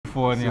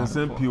for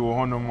Nsem-Pii or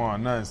Honomore,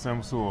 now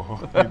Nsem so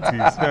it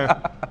is.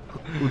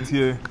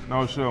 Utie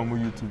now share on my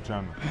YouTube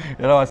channel.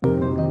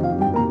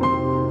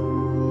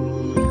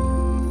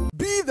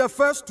 Be the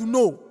first to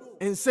know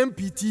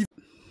Nsem-Pii TV.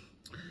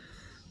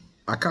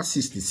 Aka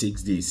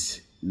 66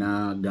 days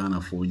na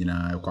Ghana for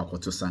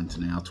kwakwato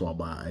santene ato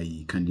aba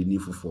ai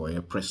candidate for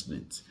a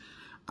president.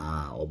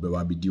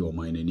 Obewa bidi o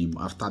mine name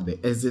after the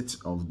exit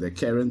of the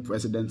current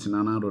president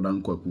Nana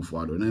Rodon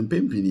Akufo-Addo. Na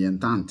Nsem-Pii ni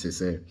entante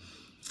say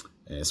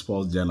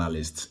sports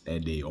journalist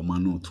the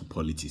omano to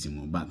politics,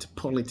 but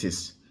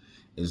politics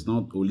is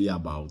not only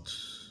about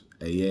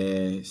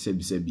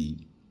sebi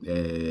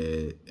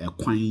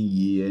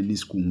any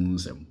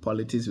schools, and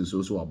politics is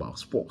also about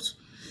sports.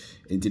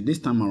 And this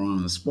time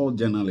around, sport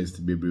journalists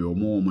baby or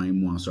more my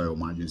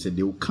imagine said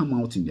they will come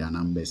out in their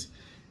numbers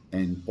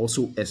and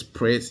also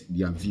express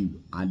their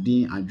view. I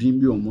dream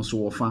be almost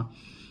offer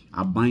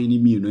a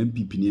binding me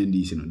NPP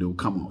NDC, they will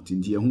come out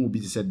in the home be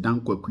said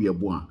Dan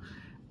Kwekuya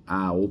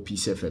or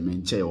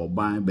PCFM chair or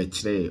buy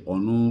betray or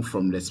no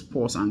from the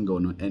sports angle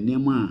no and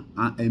nema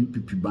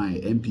NPP buy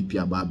NPP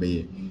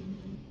ababe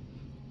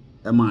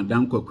Emma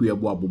Dan Kwekuya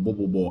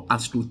bobo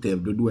astro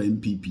tev do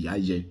NPP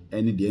aje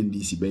any the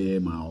NDC be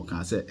ma o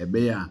can say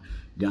ebe ya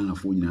Ghana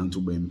for nyina to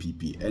be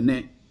NPP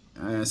ene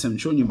sem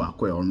shoni ba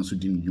kwa ono so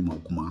din djuma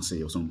kuma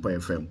say some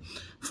FM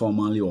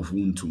formerly of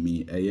one to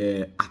me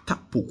Atta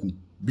Poku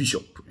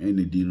Bishop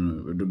any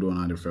din do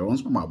na the fair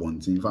once ma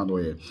bontin in fact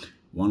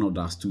one of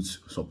the astute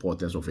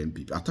supporters of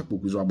NPP. Atta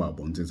Poku is about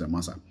Bontes and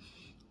Massa.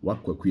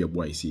 What Kwekuya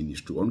boy is seeing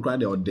is true. On cry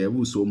the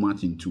devil so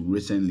much into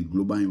recently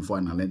global info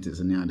analytics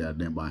and the other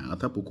then by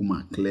Atta Poku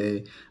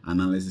clear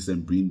analysis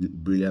and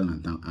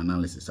brilliant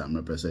analysis. I'm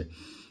not per se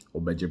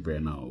Obeje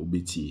Brenna,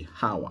 Obeti,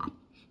 Hawa,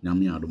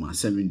 Nami Adoma,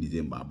 7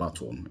 December, about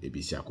one,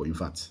 ABC. In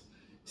fact,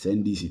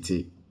 send this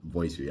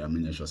voice we are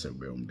miniature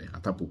several there.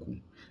 Atta Poku,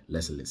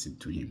 let's listen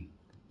to him.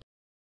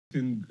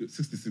 In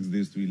 66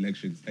 days to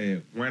elections,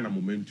 when a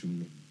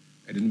momentum.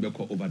 I didn't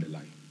go over the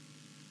line.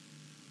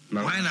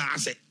 Now, why not? I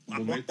say,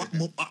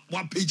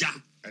 what page?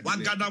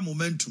 What gather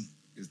momentum?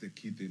 Is the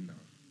key thing now.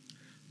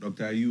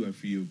 Dr. Ayu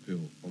Afiyo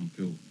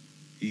Pill,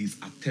 he is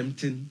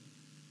attempting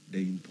the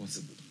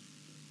impossible.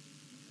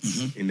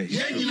 In the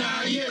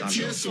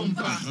history of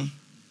Ghana,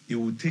 he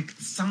will take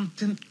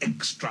something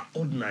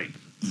extraordinary,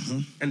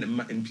 and the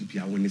NPP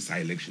are winning this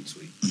elections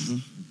way,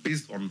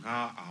 based on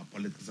how our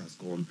politics has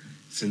gone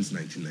since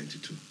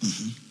 1992.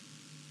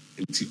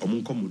 It should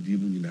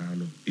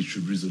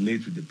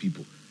resonate with the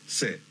people.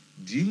 Say,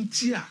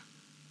 Jintia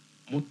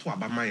Moto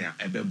Abamaya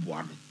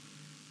Ebebuano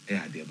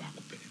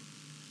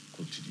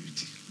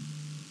continuity.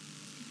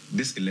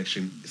 This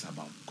election is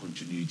about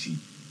continuity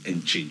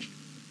and change.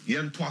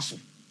 Yen Twaso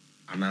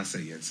and answer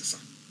Yen Sisa.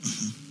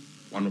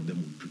 One of them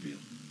will prevail.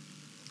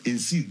 In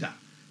Sida,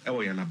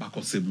 Ewa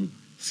Yanabako Sebu,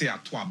 say a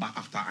Twaba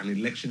after an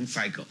election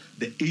cycle,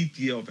 the 8th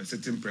year of a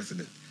certain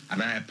president,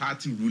 and I a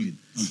party ruling.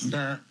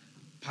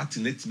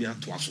 Party net me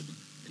at twice.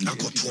 I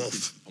got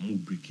 12. I'm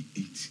breaking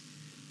 8.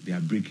 They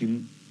are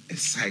breaking a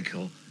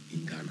cycle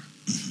in Ghana.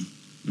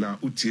 Now,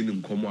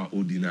 Utien Nkomo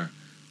Odina,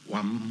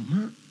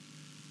 one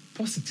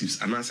positives,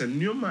 and I said,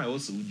 Nyoma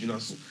also Ujina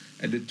so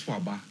at the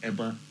Twaba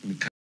Eba in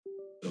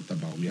Dr.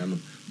 Bawumia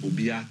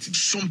Obiati.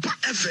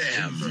 Nsem-Pii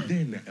FM.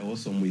 Then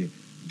also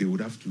they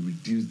would have to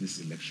reduce this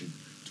election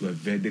to a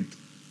verdict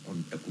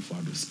on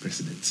Akufo-Addo's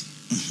presidency.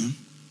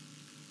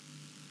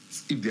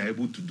 If they are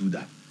able to do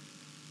that,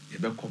 you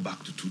better come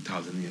back to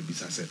 2000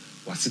 years. I said,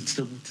 what's it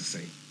to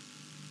say?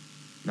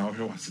 Now,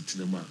 here was it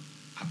in the man.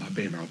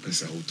 Ababe now,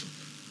 Pesa Auto.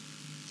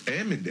 I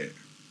am there.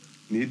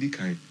 Nedi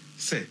kind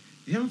say,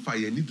 young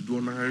fire need to do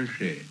an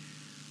share.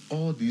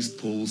 All these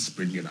polls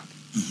springing up.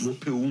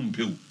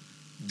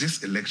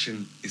 This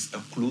election is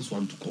a close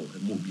one to call,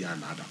 and more be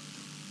another.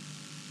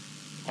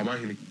 I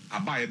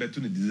buy a bet to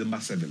December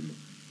 7.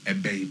 A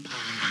bay.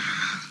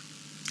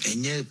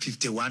 And yeah,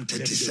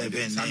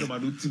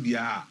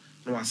 51-37.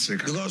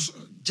 Because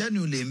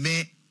genuinely,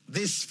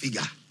 this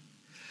figure,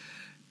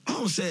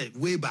 I said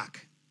way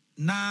back,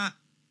 now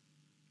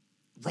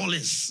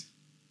Rollins,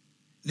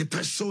 the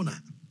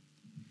persona,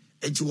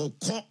 it will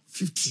call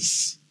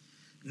 50s,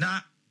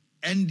 now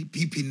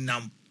NPP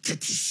now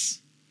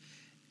 30s.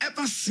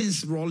 Ever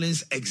since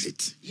Rollins'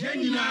 exit,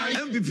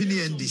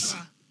 NPP and NDC,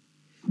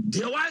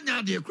 they one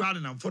now they're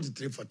crowding on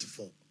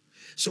 43-44.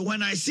 So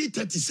when I see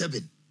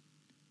 37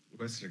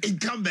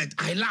 incumbent,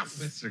 I laugh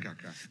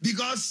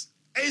because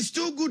it's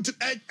too good to.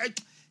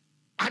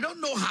 I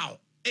don't know how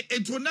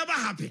it will never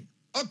happen.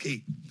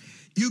 Okay,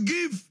 you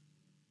give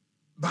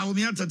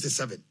Bawumia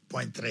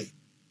 37.3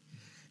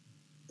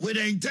 with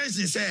the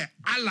intention say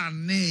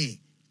Alan ne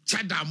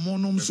chada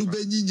monum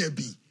subeni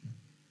nyebi.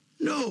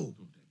 No.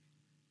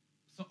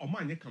 So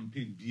Omanya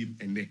campaign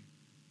BM and they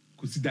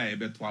consider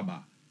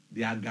Ebetwaba.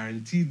 They are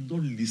guaranteed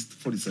not least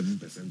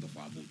 47% of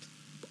our vote.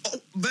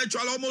 Oh,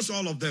 virtually almost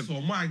all of them. So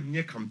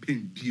Omanya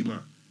campaign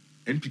BM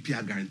NPP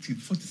are guaranteed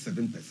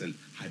 47%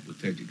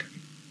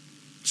 hypothetically.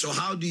 So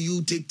how do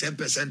you take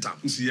 10% out?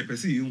 So you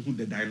see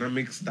the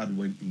dynamics that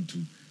went into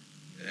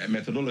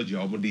methodology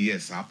over the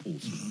years are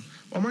polls.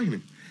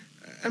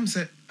 I'm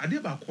say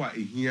ade ba ko a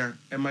ehia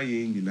ema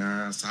ye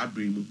nyina saa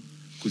bre mu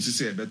kosi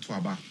se ebeto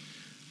aba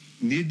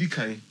na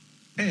edikan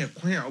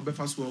kwan a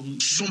obefa so hu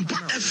Nsem-Pii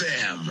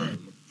FM.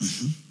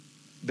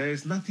 There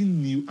is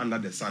nothing new under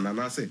the sun, and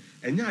I say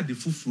enya ade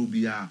fufuro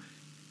bia.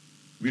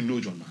 We know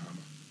John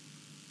Mahama,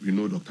 we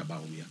know Dr.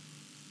 Bawumia.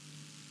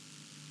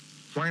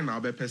 Why now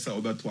be pesa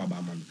obeto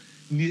aba man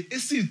ni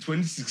esi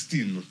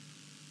 2016 no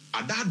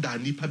adada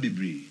nipa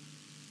bebre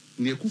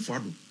ni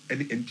ekufado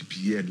any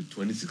NPP year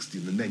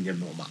 2016 na enye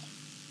normal.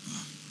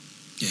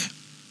 Yeah.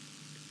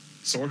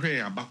 So we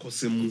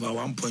abakosem over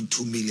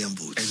 1.2 million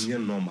votes. Enye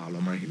normal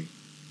o mahini.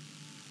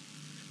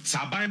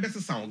 Saban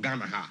bese sound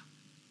Ghana ha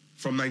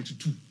from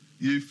 92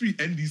 ye free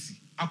NDC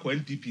akwa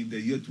NPP in the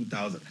year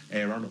 2000 a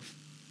runoff.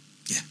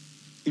 Yeah.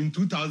 In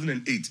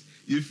 2008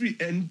 ye free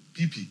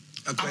NPP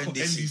akwa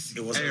NDC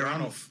it was a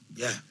runoff.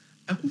 Yeah.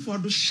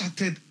 Akufo-Addo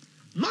shattered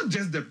not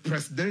just the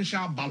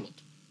presidential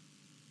ballot.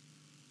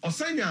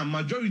 Osanya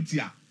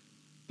majority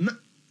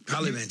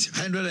Parliament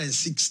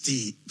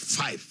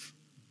 165,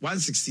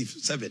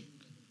 167.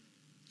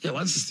 Yeah,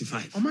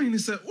 165. Oman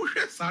say o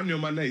hwe sa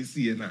nyoma na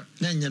esi na.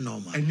 Enye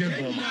normal.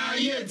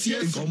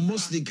 It's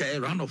almost like a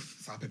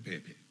runoff. Sa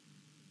pepepe.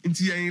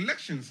 Into your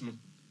elections no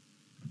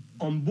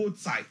on both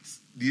sides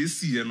the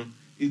esi no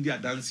e dia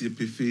dance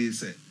pefe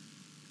say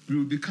we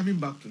will be coming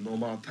back to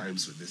normal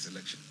times with this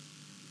election.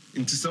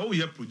 Into so we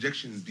have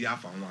projections be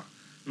afa one.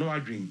 No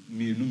adwin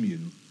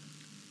mienu.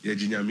 Ye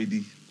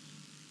ginyamedi.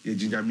 Ye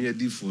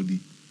ginyamedi fodi.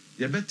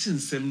 Ye betin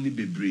nsem ni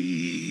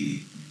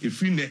bebre.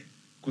 Efri ne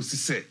kosi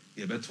se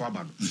ye beto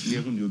aba no. Ne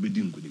hu ne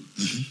obedi nkonim.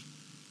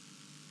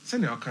 Say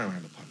na kan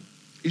ran upon.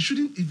 It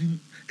shouldn't even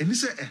and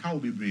say a how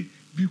bebre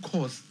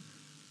because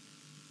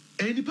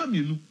any pa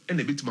mienu and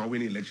a bit my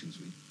winning elections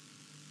we.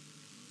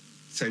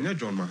 Senior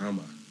John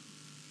Mahama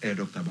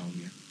Dr.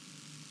 Bawumia.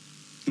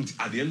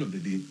 At the end of the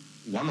day,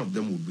 one of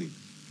them would win.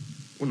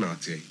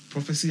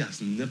 Prophecy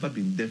has never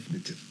been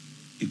definitive.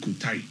 It could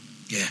tie.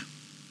 Yeah.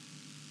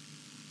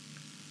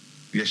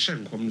 The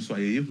Shen comes to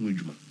a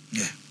juma.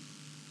 Yeah.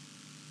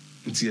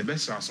 It's your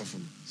best house of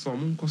them. So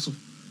I'm also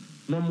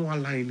no more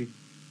line.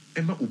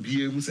 Emma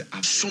Ubie was a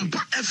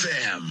Nsem-Pii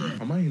FM.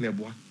 Am I in a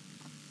boy?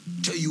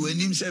 So you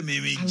and him say,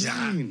 maybe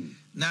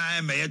now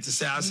I'm yet to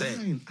say, I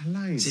say,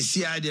 align.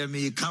 see, idea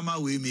may come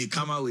away.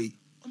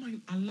 Am I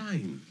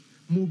align?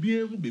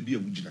 Mobile will be a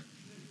wujina.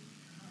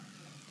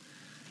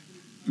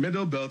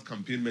 Medal belt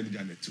campaign manager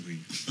netui.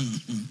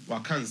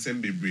 Wakan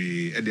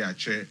Nsem-Pii at their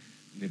chair,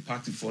 the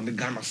party for the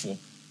Ghana for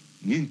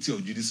Ninti or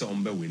Judicial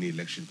Umber winning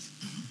elections.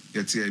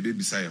 Yet here a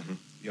baby sire,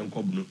 young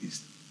Cobno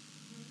East.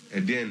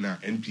 And then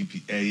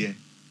NPP air.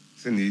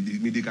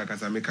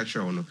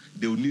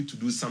 They will need to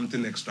do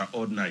something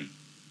extraordinary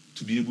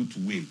to be able to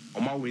win.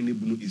 Oma winning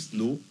Bruno is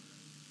no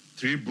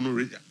 3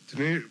 Bruno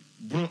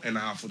and a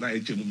half for that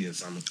HMU and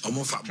Sano.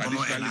 Almost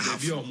Bruno and a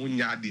half.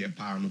 Munya de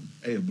Pano,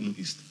 Bruno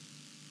East.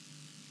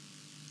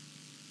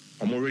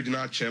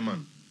 Original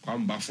chairman,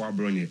 Kwam Bafwa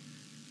Bronye.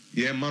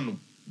 Yeah, Mano,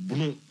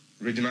 Bruno,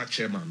 regional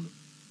chairman.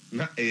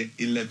 Now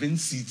 11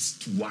 seats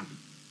to 1.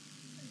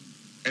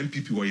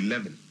 NPP were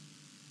 11,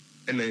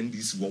 and the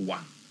NDC were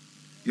 1.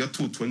 You're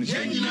 220.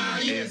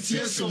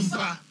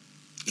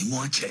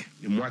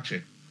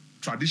 Imwache.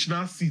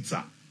 Traditional seats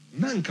are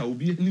Nanka will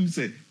be him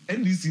say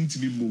NDC into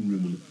me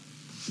more.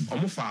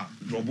 Omofa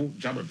Drobo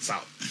German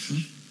South.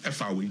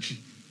 Efa Wenchi,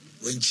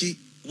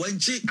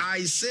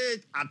 I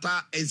said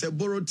Atta is a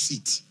borrowed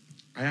seat.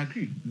 I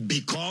agree.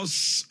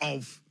 Because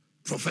of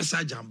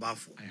Professor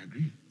Jambafo. I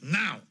agree.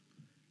 Now,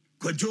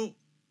 Kojo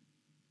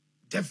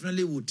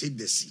definitely will take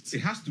the seat.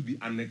 It has to be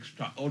an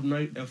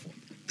extraordinary effort.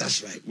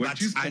 That's right.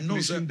 But I know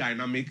the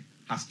dynamic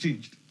has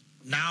changed.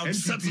 Now, NPP,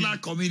 settler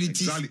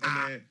communities are.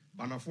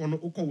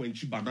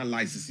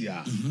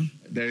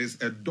 There is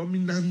a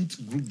dominant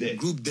group there.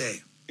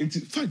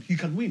 Fine, he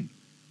can win.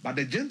 But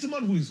the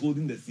gentleman who is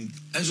holding the seat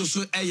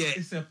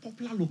is a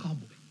popular local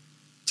boy.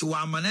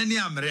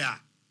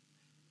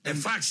 The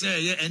fact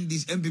say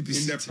NPP in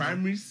the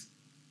primaries,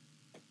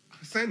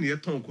 send your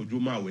tongue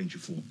Kojoma when you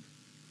fall.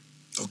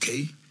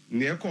 Okay.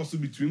 Near course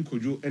between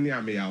Kojo and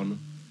Yameano.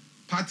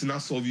 Partner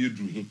solve you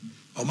drew him.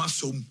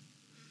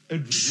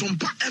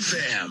 Nsem-Pii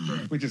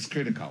FM, which is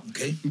critical.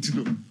 Okay.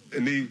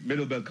 And the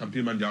middle belt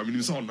campaign manager, I mean,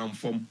 it's all non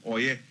form or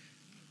yeah.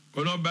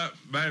 Well, no, but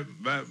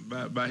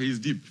he's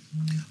deep.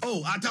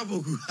 Oh, Atta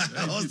Poku.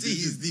 I see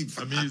he's deep.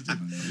 I mean, he's deep.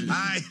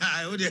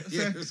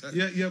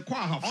 Yeah,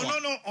 quite half.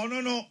 Oh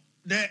no.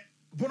 The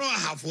Bono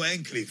have for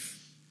enclave.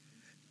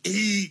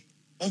 He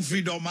on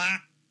freedom.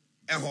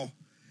 Okay,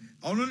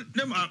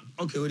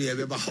 what do you have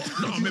about?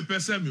 No, me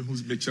person me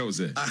who's make sure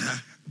say.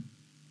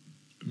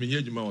 Me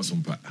hear you was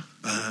some part.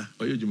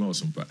 Or you was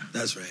some part.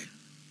 That's right.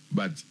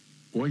 But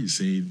what you're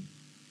saying,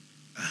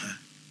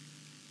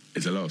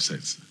 it's a lot of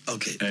sense.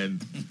 Okay.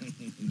 And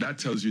that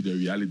tells you the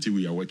reality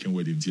we are working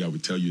with until I will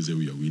tell you that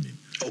we are winning.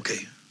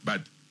 Okay.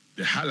 But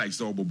the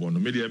highlights are all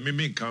maybe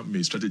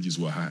my strategies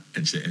were hard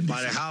and share.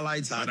 But the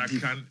highlights are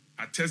deep. I can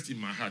attest in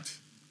my heart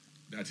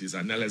that his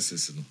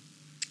analysis,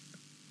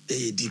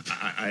 deep.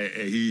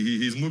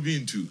 He's moving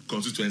into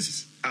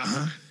constituencies.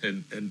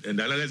 and the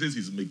analysis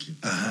he's making.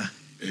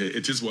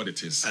 It is what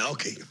it is.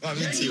 Okay.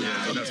 That's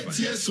fine.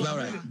 Yes, All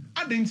right.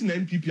 I didn't know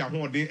NPP are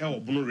they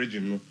Bono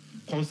region.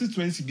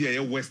 Constituency be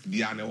a West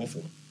be an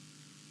awful.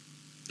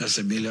 That's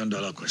 $1 million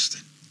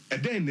question.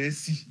 And then they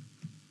see.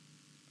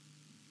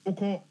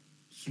 Oko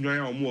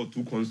Sunyani or more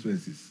 2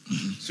 constituencies.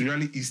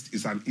 Sunyani East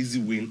is an easy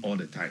win all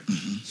the time.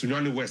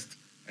 Sunyani West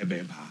a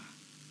bempa.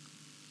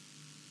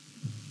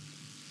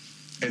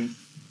 And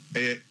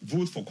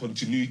vote for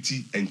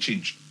continuity and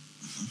change.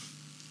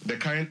 The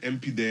current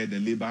MP there, the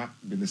Labour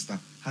Minister,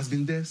 has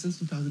been there since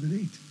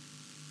 2008.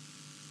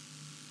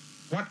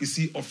 What is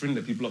he offering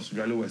the people of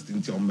Sunyani West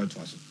in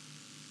Tiombetuaso?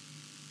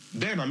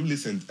 Then I'm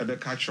listening to the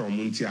catcher on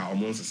Muntia or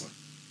Monsesa.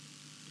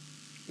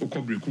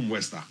 Okobrekum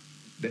Wester.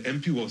 The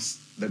MP was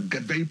the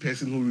very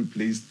person who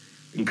replaced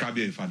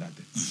Nkabia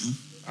Ifadate.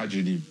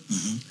 Ajini.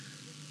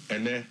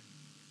 And then,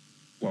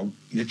 well,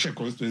 you check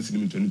constituency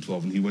in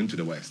 2012 and he went to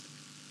the West.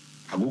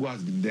 Agogo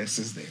has been there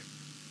since then.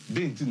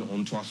 They didn't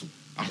on Twaso.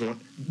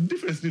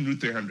 Difference in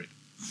Route 300.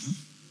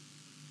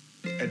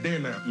 And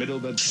then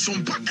Middleburg.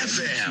 Nsem-Pii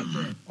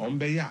FM.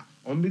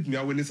 On me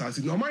when it's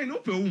asking, no, my no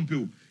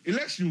pay.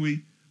 Election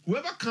way,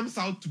 whoever comes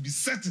out to be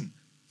certain,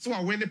 so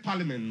I win the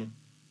parliament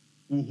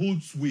will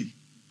hold sway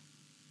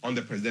on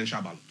the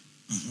presidential ballot.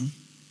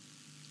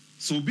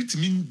 So bit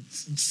me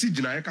see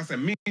Jinayaka say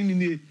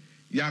meaning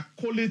ya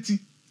quality.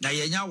 Now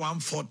yenya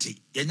 140,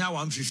 yenya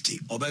 150,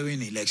 or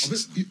win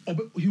elections. He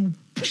will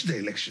push the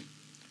election.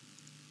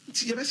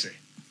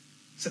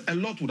 So a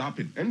lot would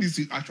happen.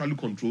 NDC actually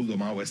controls the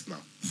West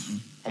now.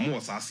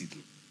 Almost our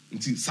city.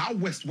 Until South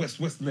West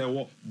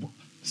now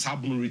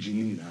Southern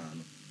region now.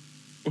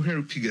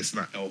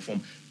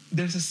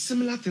 There's a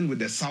similar thing with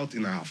the South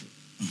in Africa.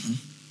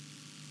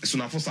 So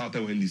now for South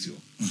and NDC.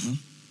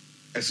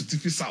 A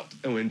certificate South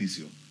and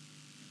NDC.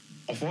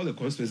 Of all the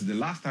constituencies, the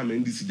last time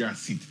NDC got a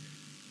seat,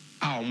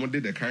 I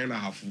did the kind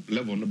of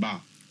level on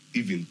about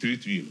even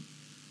 3-3.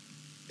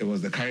 It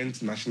was the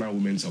current National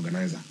Women's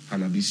Organizer,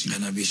 Hannah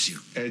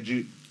Bisiu.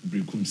 Edgy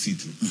Brekum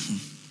seat.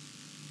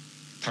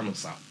 Tano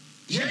South.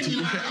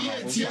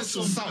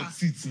 South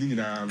seats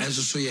and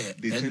so yeah,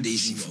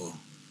 NDC for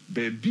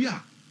baby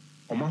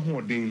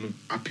Omaho Dane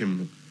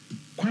Apim.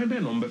 Quite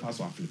a number of us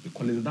are flipping.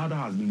 Colin Dada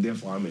has been there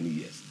for how many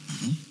years?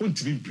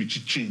 Won't even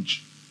preach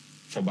change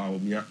for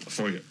Bawumia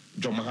for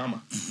John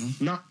Mahama.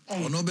 Now,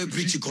 no be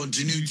preach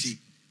continuity.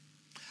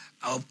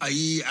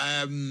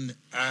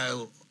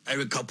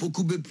 Eric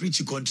Poku be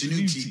preach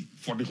continuity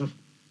for the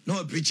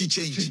no preach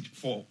change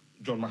for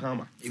John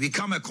Mahama. It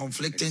become a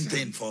conflicting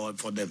thing for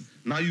them.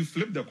 Now you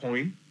flip the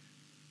coin.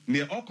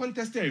 Near all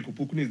contested Eric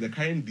Poku is the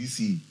current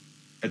DC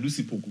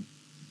Edusi Poku.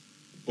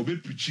 Obe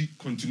preach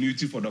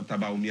continuity for Dr.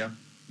 Bawumia,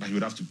 but he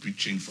would have to preach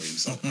change for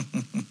himself.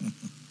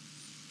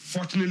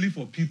 Fortunately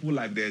for people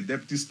like the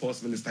Deputy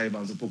Sports Minister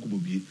Ivanzo Poku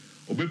Bobi,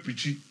 Obe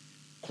preach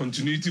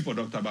continuity for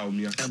Dr.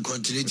 Bawumia and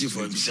continuity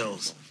for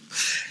himself.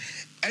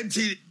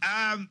 Until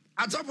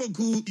Atta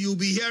Poku, you'll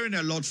be hearing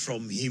a lot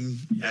from him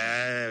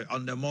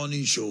on the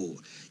morning show.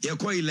 Your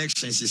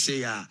co-elections, you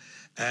say,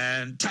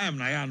 and time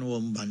na ya no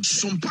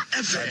Nsem-Pii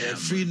FM.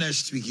 Free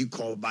next week, you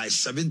call by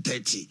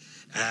 7:30.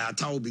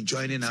 Atta will be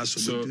joining us.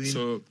 So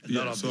a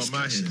lot of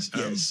discussions.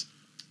 Yes.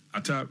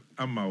 Atta,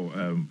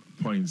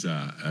 points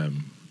are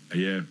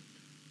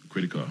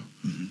critical,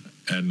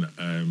 and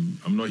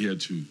I'm not here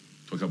to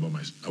talk about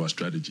our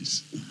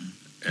strategies.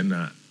 And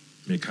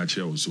make a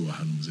chair also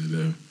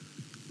the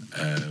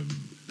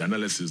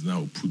analysis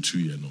now put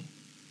to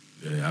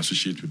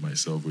associate with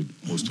myself with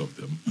most of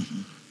them,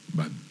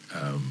 but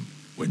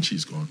when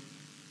she's gone,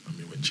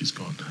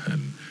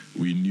 and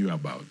we knew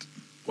about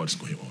what's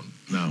going on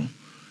now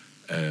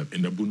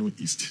in the Bono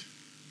East.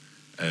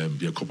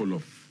 There are a couple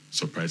of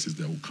surprises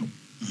that will come,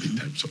 big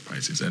time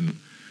surprises, and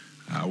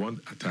I want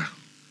Atta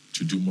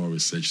to do more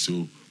research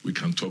so we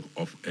can talk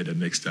off at the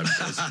next time,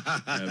 because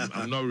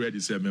I'm not ready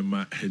to say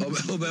member.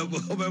 But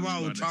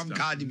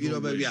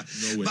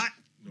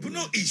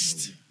Bono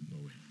East,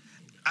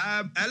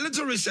 a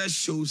little research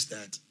shows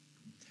that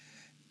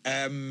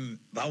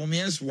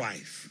Bawumia's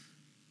wife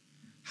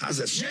has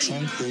a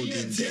strong hold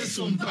in there,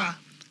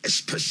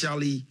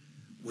 especially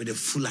with the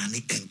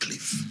Fulani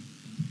enclave.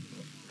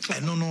 I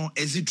don't know,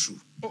 is it true?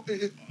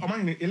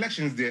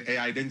 Elections, there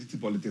are identity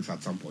politics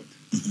at some point.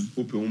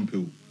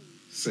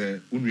 Say,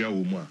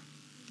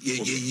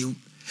 and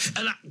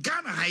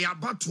Ghana haya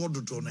about what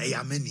do don't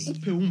many.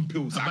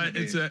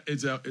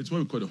 It's what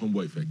we call the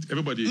homeboy effect.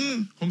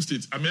 Everybody home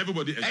states. I mean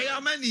everybody.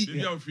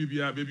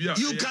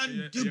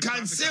 You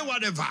can say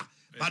whatever,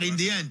 but in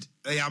the end,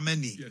 there are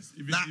many. Yes,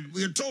 now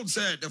we're told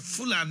say the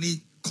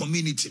Fulani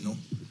community, no.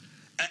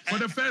 For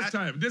the first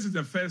time, this is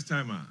the first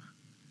time.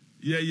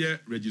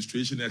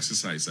 Registration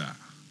exercise.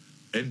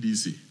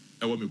 NDC.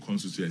 Our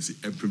constituency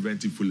and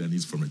preventing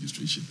Fulanis from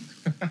registration.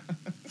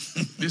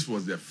 This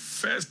was the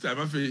first time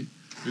I feel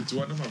it's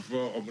one of my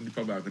four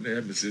Omnipa back and they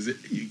have says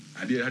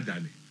I did have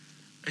done it.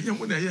 And you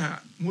know,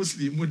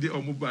 mostly Mudi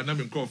or Muba, I'm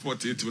in call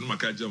 40 to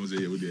Makaja was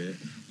there,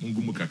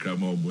 Mungumuka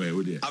Krama, where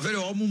would they? I've had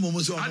a woman,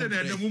 I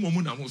didn't have a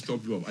woman, I won't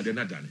stop you. I did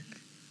not done it.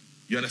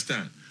 You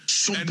understand?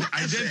 And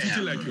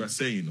identity, like you are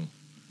saying, you know,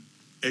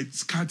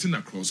 it's cutting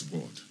across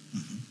board.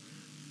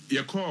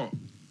 You call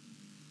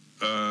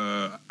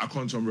a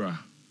contombra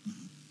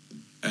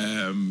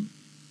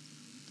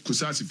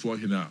Kusasi for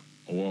hina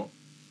or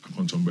a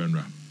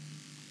contombra.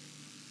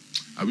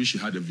 I wish you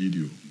had a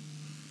video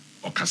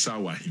or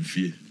Kasawa in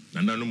fear.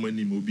 Nanano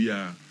money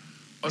mobia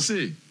or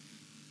say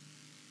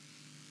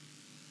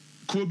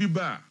Kobe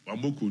Ba or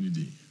Moku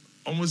Nidi.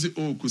 Almost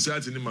oh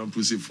Kusati ni man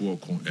pussy for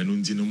con and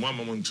undin one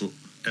moment to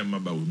Emma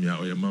Bawumia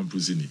or your man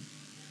pusini.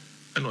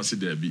 And I said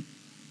there be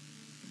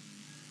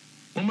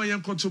Mama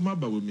yan koto ma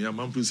Bawumia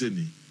man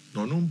pusini.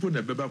 No numpo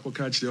na beba ko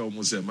catch there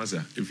almost a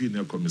massa if you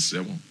never come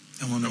semo.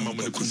 Mama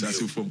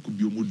Kusasi from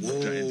Kubio Mood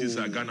is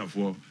a Ghana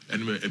for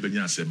and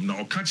Ebenya Sem.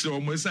 Now catch the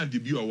almost and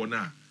debut or one.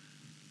 Man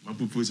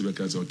propose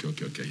because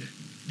okay.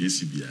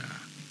 This be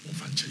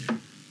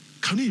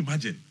can you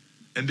imagine?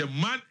 And the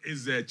man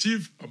is the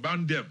chief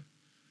about them.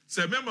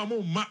 Say, remember,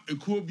 ma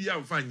could be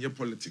a fine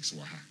politics.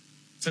 Waha.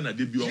 Send a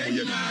debut on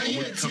your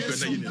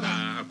company in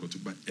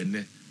Akotuba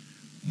and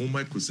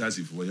Mumma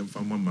Kusasi for your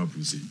farmer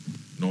Mapusi.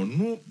 No,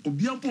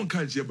 Obiampon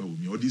can't hear about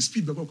me or this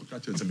speed about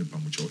catchers and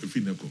Pamucho if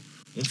you never.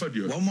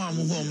 One more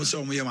home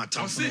saw me my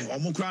town.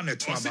 I'm crowned at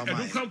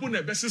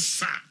Twabba. Best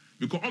sa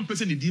because one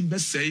person didn't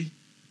best say,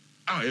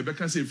 ah,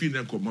 Rebecca say if you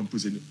never come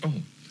Mapusi. Oh,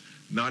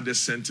 now the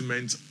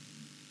sentiment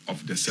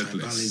of the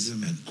settlers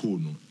and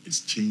Kono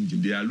is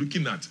changing. They are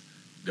looking at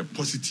the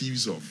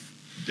positives of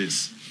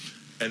this,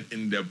 and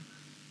in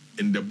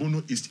the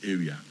Bono East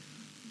area,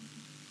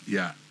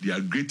 yeah,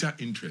 their greater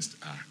interests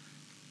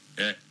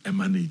are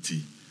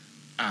emanating,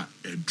 are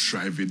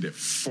driving the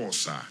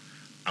force.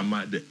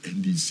 Among the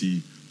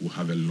NDC will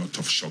have a lot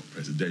of shock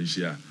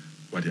presidential.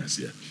 What I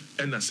say,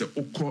 and I say,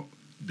 Oko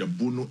the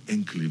Bono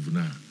enclave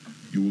now,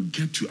 you will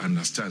get to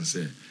understand.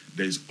 Say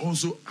there is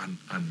also an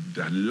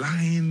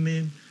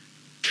underlying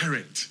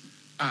current,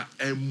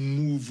 a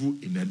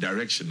move in a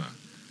direction.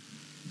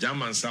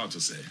 German South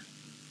to say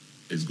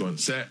it's gone.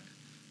 Say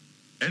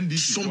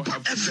NDC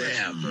have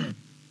to work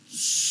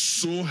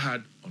so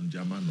hard on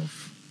German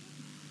North.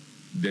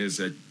 There's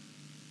a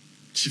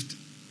shift.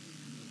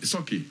 It's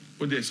okay.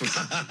 Oh, there, it's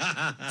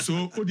okay.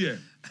 So, oh dear,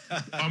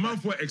 a man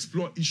for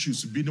explore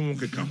issues. Be no one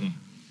can come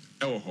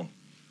home.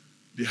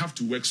 They have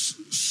to work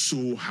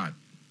so hard.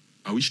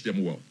 I wish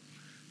them well.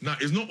 Now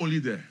it's not only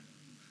there.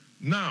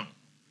 Now,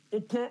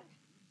 Oko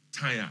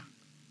Taya,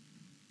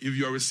 if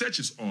your research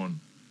is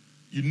on,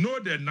 you know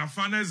that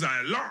Nafanas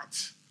are a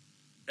lot,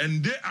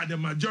 and they are the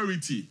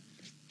majority.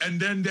 And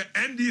then the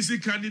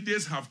NDC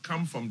candidates have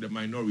come from the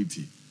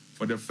minority.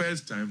 For the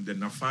first time, the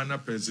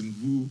Nafana person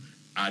who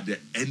are the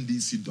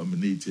NDC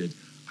dominated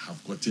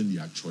have gotten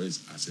their choice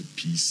as a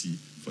PC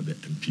for the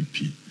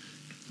NPP.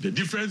 The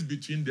difference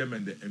between them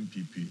and the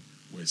NPP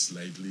was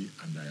slightly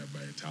under by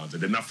 1,000.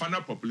 The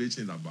Nafana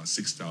population is about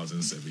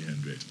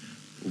 6,700.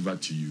 Over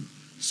to you.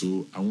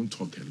 So I won't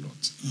talk a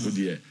lot. But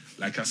yeah,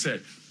 like I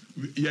said,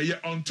 yeah,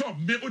 on top,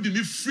 me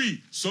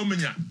free. So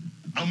many.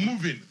 I'm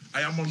moving.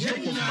 I am on top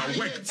of my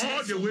work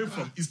all the way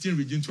from Eastern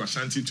region to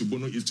Ashanti to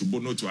Bono East to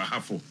Bono to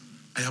Ahafo.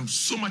 I am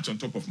so much on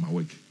top of my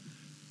work.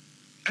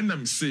 And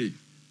I'm saying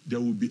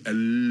there will be a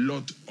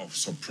lot of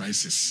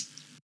surprises.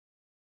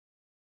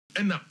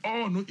 And I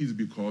all know it's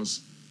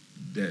because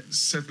the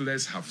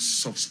settlers have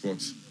soft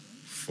spots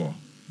for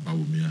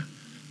Bawumia.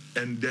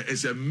 And there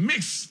is a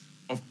mix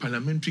of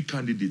parliamentary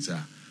candidates.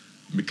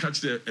 Me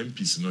catch the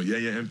MPs,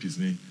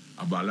 MPs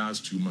about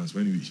last 2 months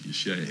when we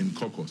share in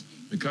caucus.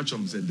 Me catch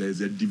them said there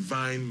is a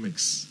divine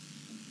mix.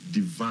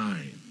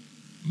 Divine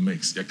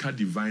mix. You can't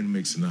divine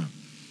mix now.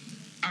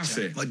 I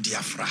say, what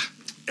diafra?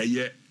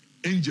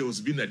 Angels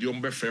being at the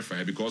umbre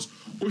fair because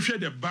we share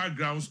the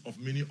backgrounds of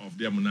many of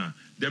them now.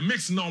 The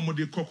mix now more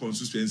the core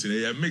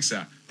constituency. A mix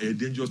are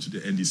dangerous to the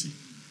NDC.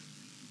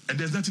 And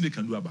there's nothing they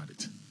can do about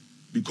it.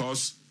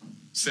 Because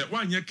say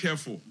one you're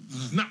careful.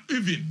 Now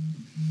even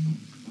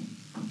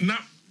now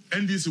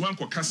NDC one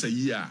kokasa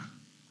year.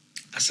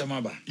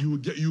 Asamaba. You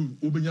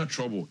will be in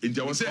trouble. In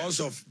because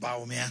of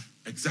Bawumia.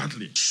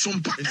 Exactly.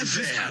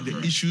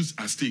 The issues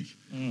at stake.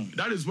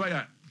 That is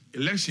why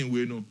election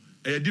we know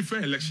a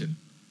different election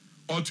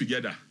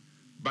altogether.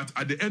 But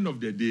at the end of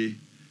the day,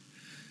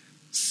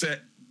 say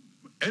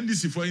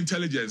NDC for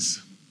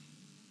intelligence,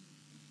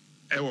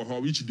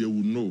 which they will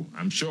know,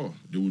 I'm sure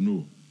they will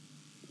know.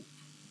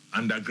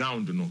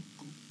 Underground,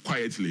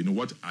 quietly,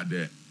 what are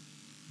the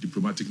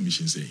diplomatic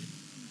missions saying?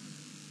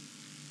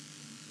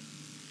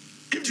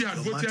 If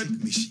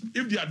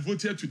they had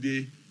voted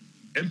today,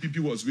 NPP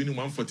was winning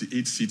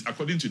 148 seats.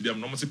 According to them,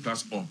 normally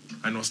plus or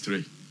minus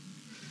 3.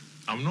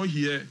 I'm not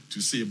here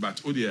to say,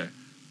 but oh dear,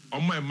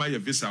 on my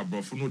visa,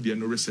 bro, for no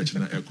research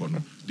in the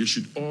economy. They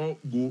should all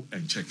go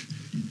and check.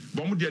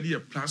 But they are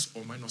plus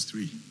or minus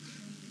 3.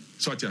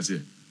 So what I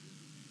say,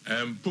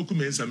 Poku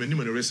means I'm a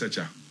new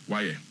researcher.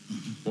 Why?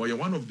 Or you're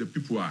one of the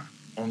people who are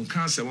on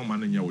cancer one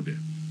man in your day.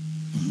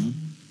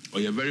 Or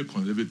you're a very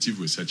conservative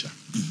researcher.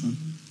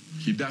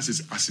 He does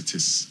it as it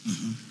is.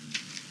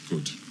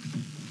 Good.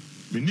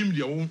 We name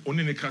the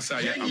only Kasa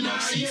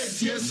about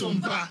seats.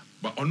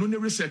 But on only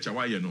researcher,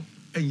 why you know?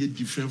 and yet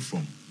different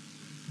from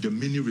the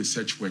many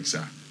research works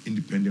that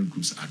independent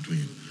groups are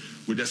doing.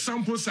 With a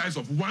sample size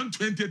of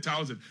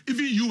 120,000,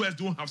 even US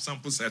don't have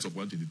sample size of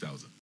 120,000.